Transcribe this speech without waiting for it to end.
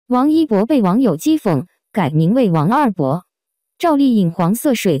王一博被网友讥讽，改名为王二博。赵丽颖黄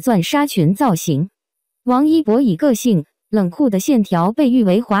色水钻纱裙造型。王一博以个性、冷酷的线条被誉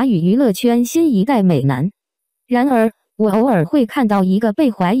为华语娱乐圈新一代美男。然而，我偶尔会看到一个被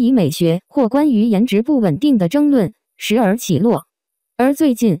怀疑美学或关于颜值不稳定的争论，时而起落。而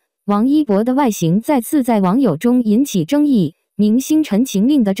最近，王一博的外形再次在网友中引起争议，明星陈情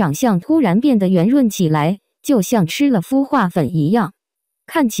令的长相突然变得圆润起来，就像吃了孵化粉一样，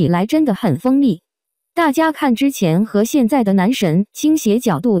看起来真的很锋利。大家看之前和现在的男神倾斜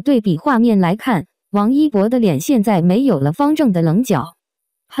角度对比画面来看，王一博的脸现在没有了方正的棱角，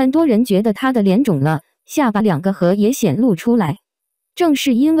很多人觉得他的脸肿了，下巴两个颌也显露出来。正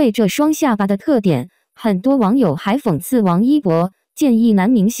是因为这双下巴的特点，很多网友还讽刺王一博，建议男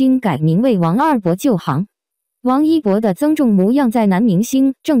明星改名为王二博就行。王一博的增重模样在男明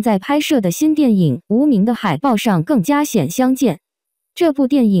星正在拍摄的新电影《无名》的海报上更加显相见。这部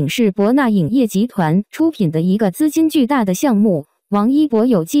电影是博纳影业集团出品的一个资金巨大的项目，王一博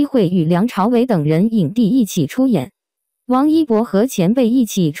有机会与梁朝伟等人影帝一起出演。王一博和前辈一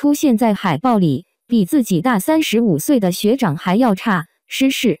起出现在海报里，比自己大35岁的学长还要差，失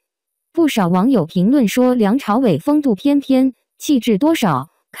势。不少网友评论说梁朝伟风度翩翩，气质多少，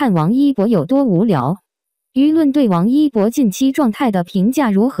看王一博有多无聊。舆论对王一博近期状态的评价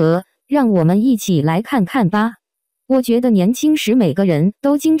如何？让我们一起来看看吧。我觉得年轻时每个人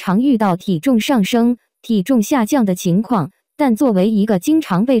都经常遇到体重上升、体重下降的情况，但作为一个经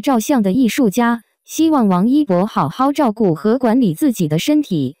常被照相的艺术家，希望王一博好好照顾和管理自己的身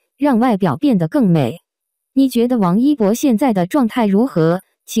体，让外表变得更美。你觉得王一博现在的状态如何？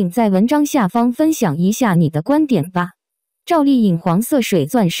请在文章下方分享一下你的观点吧。赵丽颖黄色水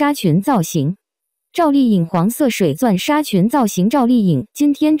钻纱裙造型。赵丽颖黄色水钻纱裙造型。赵丽颖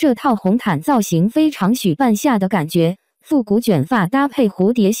今天这套红毯造型非常许半夏的感觉，复古卷发搭配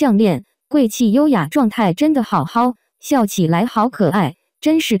蝴蝶项链，贵气优雅状态真的好好，笑起来好可爱，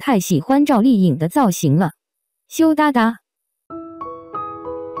真是太喜欢赵丽颖的造型了。羞答答。